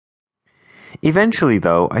Eventually,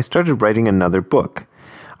 though, I started writing another book.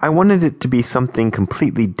 I wanted it to be something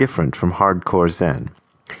completely different from hardcore Zen.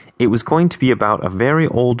 It was going to be about a very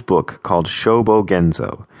old book called Shobo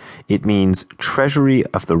Genzo. It means Treasury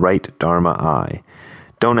of the Right Dharma Eye.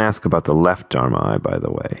 Don't ask about the left Dharma Eye, by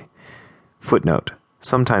the way. Footnote.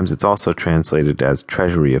 Sometimes it's also translated as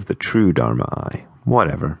Treasury of the True Dharma Eye.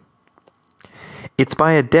 Whatever. It's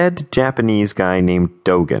by a dead Japanese guy named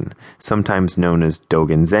Dogen, sometimes known as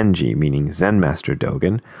Dogen Zenji, meaning Zen Master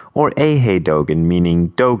Dogen, or Eihei Dogen, meaning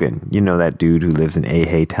Dogen, you know, that dude who lives in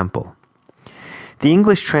Eihei Temple. The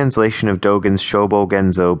English translation of Dogen's Shobo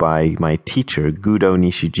Genzo by my teacher, Gudo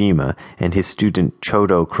Nishijima, and his student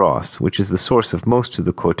Chodo Cross, which is the source of most of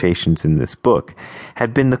the quotations in this book,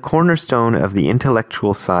 had been the cornerstone of the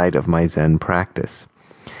intellectual side of my Zen practice.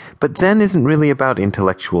 But Zen isn't really about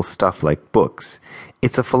intellectual stuff like books.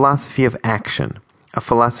 It's a philosophy of action, a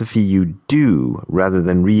philosophy you do rather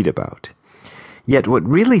than read about. Yet what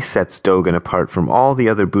really sets Dogen apart from all the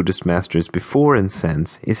other Buddhist masters before and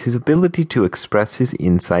since is his ability to express his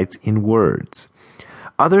insights in words.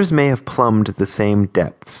 Others may have plumbed the same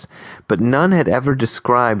depths, but none had ever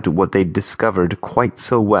described what they'd discovered quite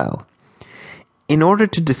so well. In order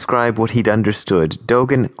to describe what he'd understood,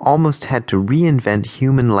 Dogen almost had to reinvent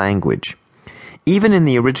human language. Even in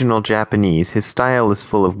the original Japanese, his style is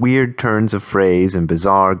full of weird turns of phrase and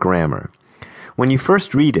bizarre grammar. When you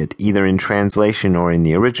first read it, either in translation or in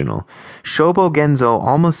the original, Shobo Genzo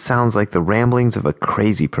almost sounds like the ramblings of a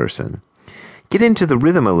crazy person. Get into the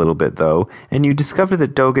rhythm a little bit, though, and you discover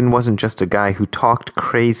that Dogen wasn't just a guy who talked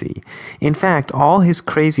crazy. In fact, all his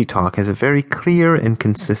crazy talk has a very clear and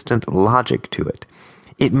consistent logic to it.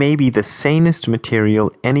 It may be the sanest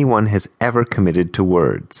material anyone has ever committed to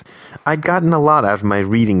words. I'd gotten a lot out of my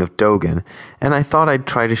reading of Dogen, and I thought I'd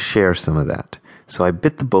try to share some of that. So I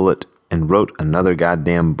bit the bullet and wrote another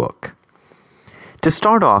goddamn book. To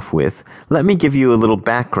start off with, let me give you a little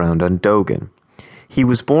background on Dogen. He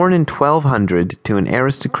was born in 1200 to an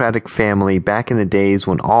aristocratic family back in the days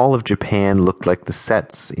when all of Japan looked like the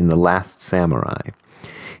sets in The Last Samurai.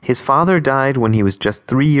 His father died when he was just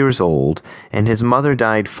 3 years old, and his mother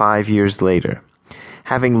died 5 years later.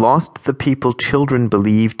 Having lost the people children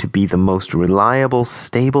believed to be the most reliable,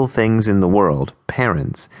 stable things in the world,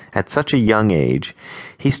 parents, at such a young age,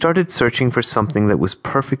 he started searching for something that was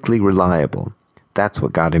perfectly reliable. That's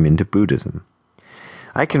what got him into Buddhism.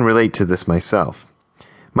 I can relate to this myself.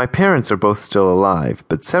 My parents are both still alive,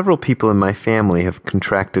 but several people in my family have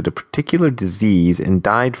contracted a particular disease and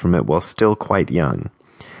died from it while still quite young.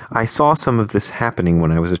 I saw some of this happening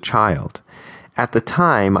when I was a child. At the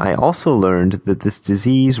time, I also learned that this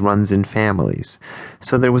disease runs in families,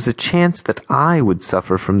 so there was a chance that I would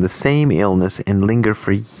suffer from the same illness and linger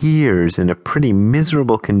for years in a pretty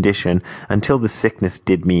miserable condition until the sickness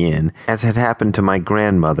did me in, as had happened to my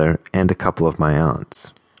grandmother and a couple of my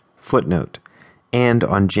aunts. Footnote. And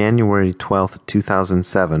on January 12th,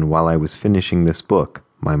 2007, while I was finishing this book,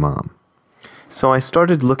 my mom. So I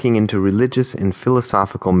started looking into religious and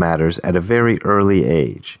philosophical matters at a very early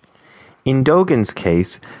age. In Dogen's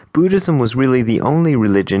case, Buddhism was really the only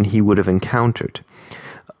religion he would have encountered.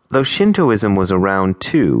 Though Shintoism was around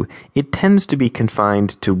too, it tends to be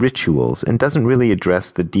confined to rituals and doesn't really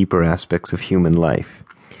address the deeper aspects of human life.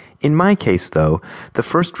 In my case, though, the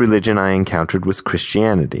first religion I encountered was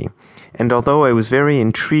Christianity, and although I was very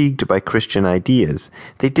intrigued by Christian ideas,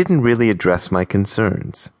 they didn't really address my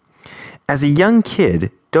concerns. As a young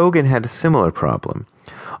kid, Dogen had a similar problem.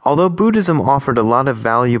 Although Buddhism offered a lot of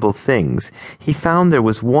valuable things, he found there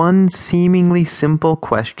was one seemingly simple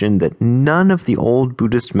question that none of the old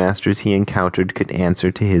Buddhist masters he encountered could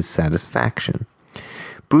answer to his satisfaction.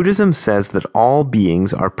 Buddhism says that all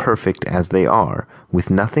beings are perfect as they are, with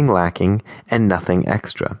nothing lacking and nothing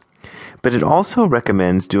extra. But it also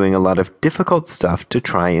recommends doing a lot of difficult stuff to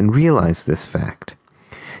try and realize this fact.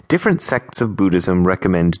 Different sects of Buddhism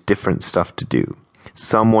recommend different stuff to do.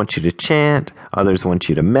 Some want you to chant, others want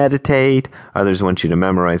you to meditate, others want you to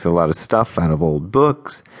memorize a lot of stuff out of old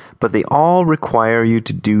books, but they all require you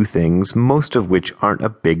to do things, most of which aren't a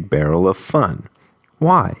big barrel of fun.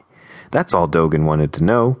 Why? That's all Dogen wanted to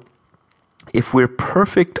know. If we're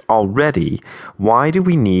perfect already, why do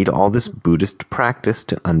we need all this Buddhist practice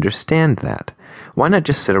to understand that? Why not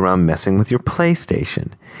just sit around messing with your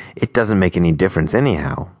PlayStation? It doesn't make any difference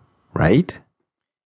anyhow, right?